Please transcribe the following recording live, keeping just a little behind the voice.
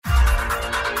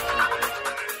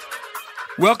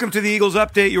Welcome to the Eagles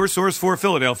Update, your source for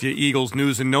Philadelphia Eagles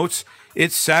news and notes.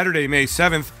 It's Saturday, May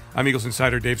 7th. I'm Eagles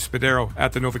insider Dave Spadaro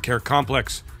at the NovaCare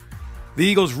Complex. The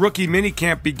Eagles rookie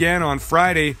minicamp began on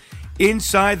Friday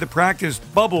inside the practice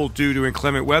bubble due to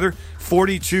inclement weather.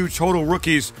 42 total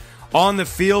rookies on the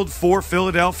field for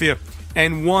Philadelphia,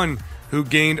 and one who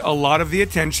gained a lot of the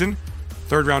attention,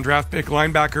 third-round draft pick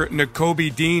linebacker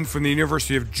Nakobe Dean from the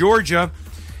University of Georgia.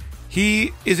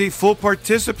 He is a full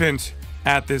participant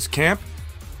at this camp.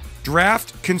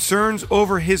 Draft concerns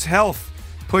over his health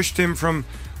pushed him from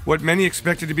what many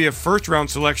expected to be a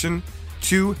first-round selection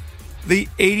to the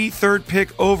 83rd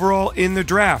pick overall in the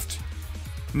draft.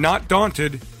 Not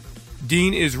daunted,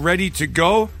 Dean is ready to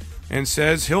go and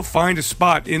says he'll find a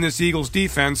spot in this Eagles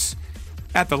defense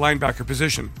at the linebacker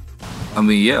position. I'm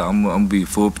going to be a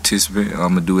full participant.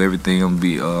 I'm going to do everything. I'm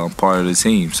going to be part of the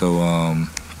team. So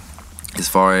as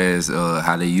far as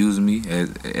how they use me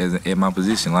as at my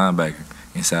position, linebacker,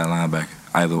 inside linebacker,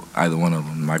 either one of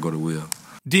them might go to Will.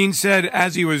 Dean said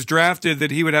as he was drafted that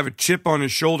he would have a chip on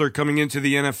his shoulder coming into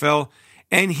the NFL,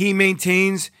 and he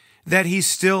maintains that he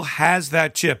still has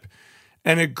that chip.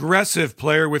 An aggressive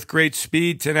player with great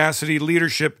speed, tenacity,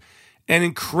 leadership, and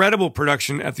incredible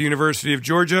production at the University of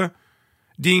Georgia.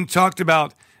 Dean talked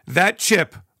about that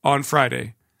chip on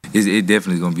Friday. It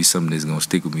definitely going to be something that's going to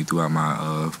stick with me throughout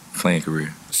my playing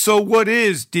career. So what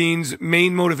is Dean's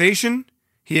main motivation?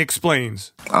 He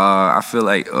explains. I feel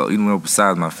like,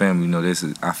 besides my family,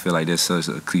 I feel like that's such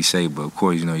a cliche, but of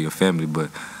course, your family, but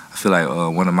I feel like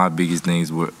one of my biggest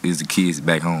things is the kids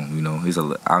back home.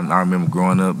 I remember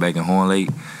growing up back in Horn Lake,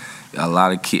 a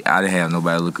lot of kids, I didn't have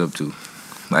nobody to look up to,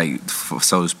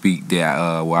 so to speak,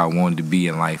 that where I wanted to be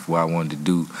in life, what I wanted to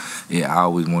do. Yeah, I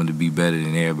always wanted to be better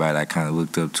than everybody I kind of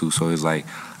looked up to. So it's like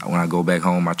when I go back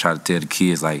home, I try to tell the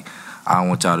kids, I don't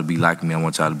want y'all to be like me. I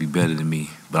want y'all to be better than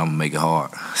me, but I'm going to make it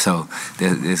hard. So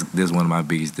that's one of my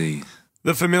biggest things.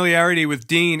 The familiarity with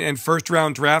Dean and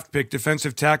first-round draft pick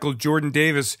defensive tackle Jordan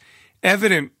Davis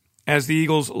evident as the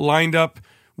Eagles lined up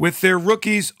with their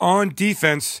rookies on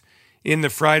defense in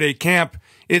the Friday camp.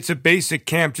 It's a basic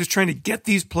camp, just trying to get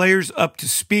these players up to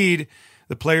speed.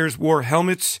 The players wore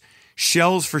helmets,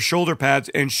 shells for shoulder pads,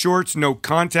 and shorts, no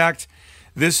contact.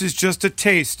 This is just a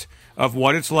taste of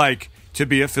what it's like to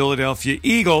be a Philadelphia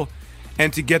Eagle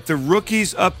and to get the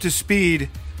rookies up to speed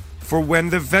for when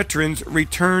the veterans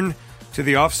return to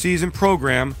the off-season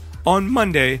program on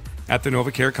Monday at the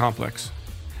NovaCare Complex.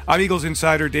 I'm Eagles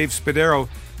insider Dave Spadaro.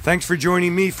 Thanks for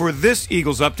joining me for this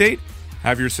Eagles Update.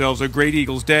 Have yourselves a great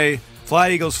Eagles day.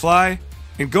 Fly, Eagles, fly,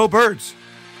 and go Birds.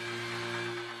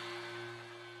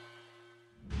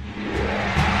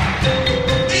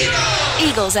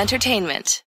 Eagles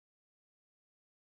Entertainment.